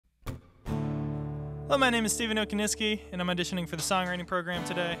Hello, my name is Okoniewski, and I'm auditioning for the songwriting program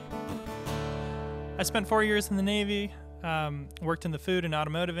today. I spent 4 years in the Navy, worked in the food and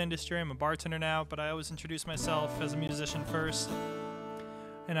automotive industry. I'm a bartender now, but I always introduce myself as a musician first.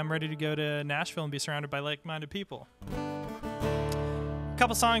 And I'm ready to go to Nashville and be surrounded by like-minded people. A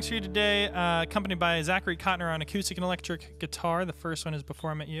couple songs for you today, accompanied by Zachary Cotner on acoustic and electric guitar. The first one is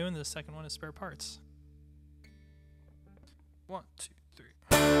Before I Met You, and the second one is Spare Parts. 1, 2, 3.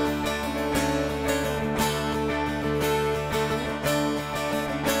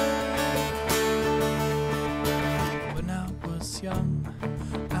 When I was young,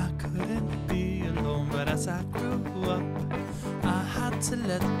 I couldn't be alone, but as I grew up, I had to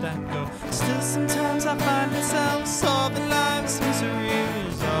let that go. Still sometimes I find myself solving life's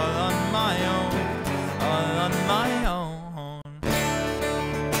miseries all on my own, all on my own.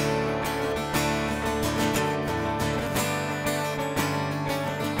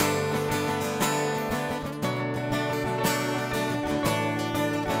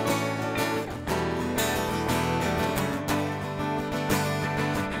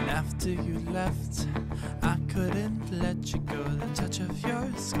 After you left, I couldn't let you go. The touch of your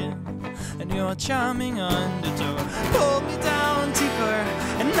skin and your charming undertow pulled me down deeper,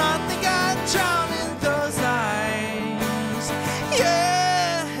 and I think I'd drown in those eyes.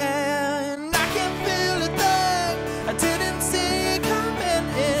 Yeah, and I can feel a thing I didn't see coming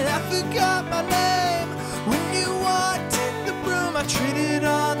in. I forgot my name when you walked in the room. I traded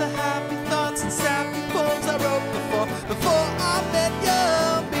all the happy thoughts and sappy poems I wrote before I met you.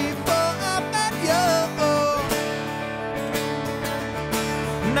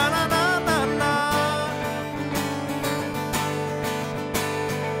 Na na na na na.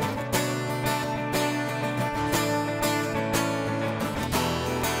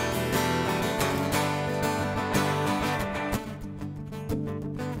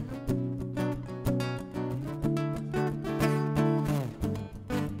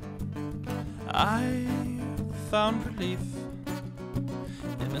 I found relief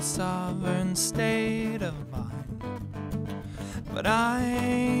in a sovereign state of mind, but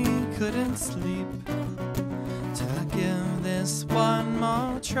I couldn't sleep till I give this one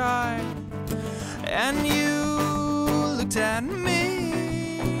more try. And you looked at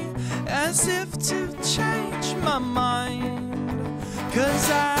me as if to change my mind, 'cause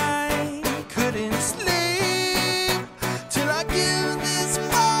I couldn't sleep till I give this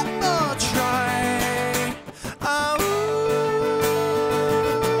one more try.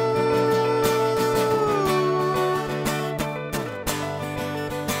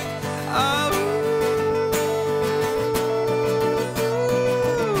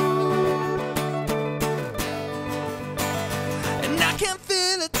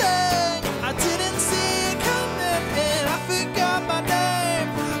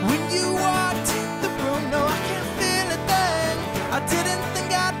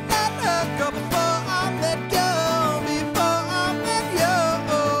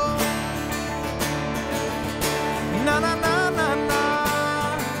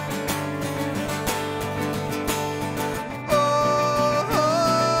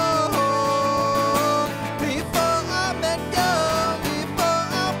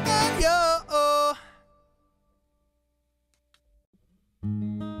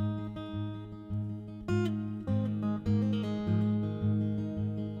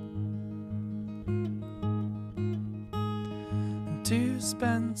 Dear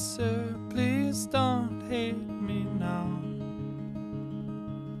Spencer, please don't hate me now.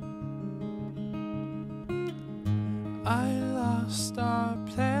 I lost our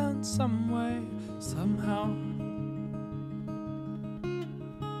plan some way, somehow.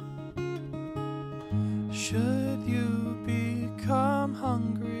 Should you become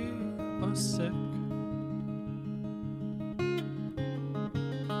hungry or sick,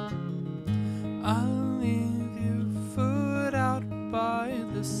 I'll leave you food out by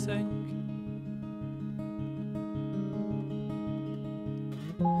the sink.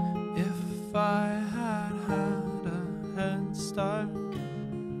 If I had had a head start,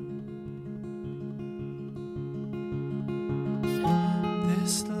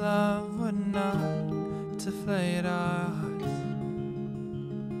 this love would not deflate our hearts.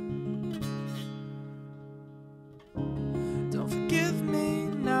 Don't forgive me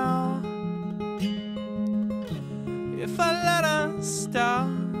now if I let us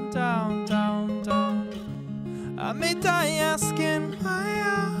down, down, down, down. I may die asking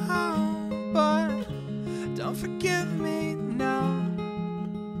why, but don't forgive me now.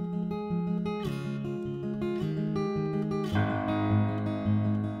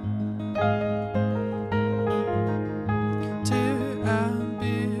 Dear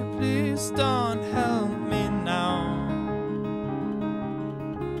Abby, please don't help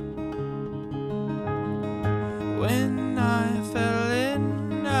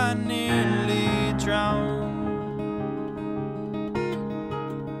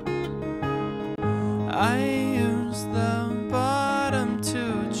I use the bottom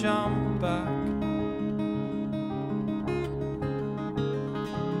to jump back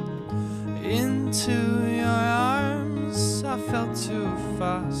into your arms. I felt too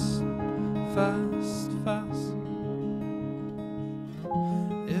fast, fast, fast.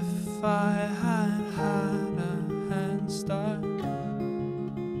 If I had had a hand start,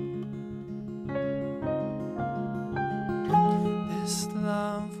 this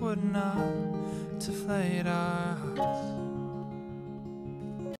love would not deflate our hearts.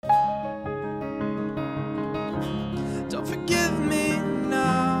 Don't forgive me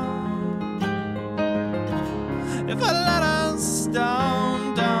now if I let us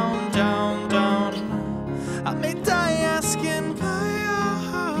down, down, down, down. I may die asking for your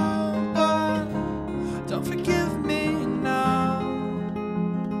help, but don't forgive me now.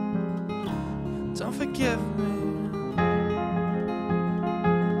 Don't forgive me.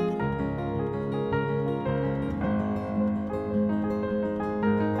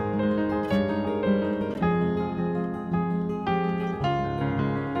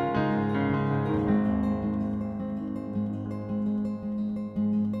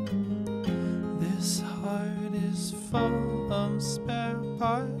 This heart is full of spare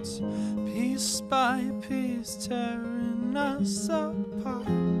parts, piece by piece tearing us apart.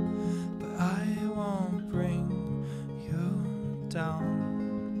 But I won't bring you down.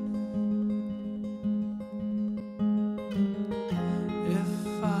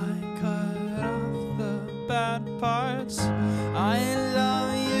 If I cut off the bad parts, I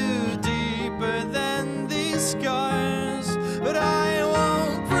love you deeper than these scars. But I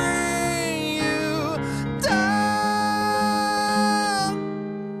won't bring you down.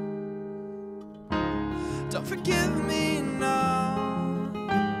 Don't forgive me now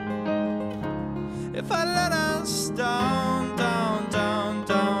if I let us down, down, down,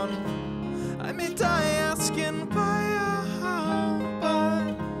 down. I may die asking for your help,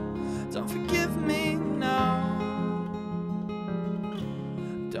 but don't forgive me now.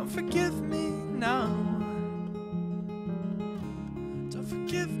 Don't forgive me now. Don't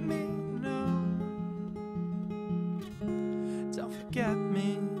forgive me.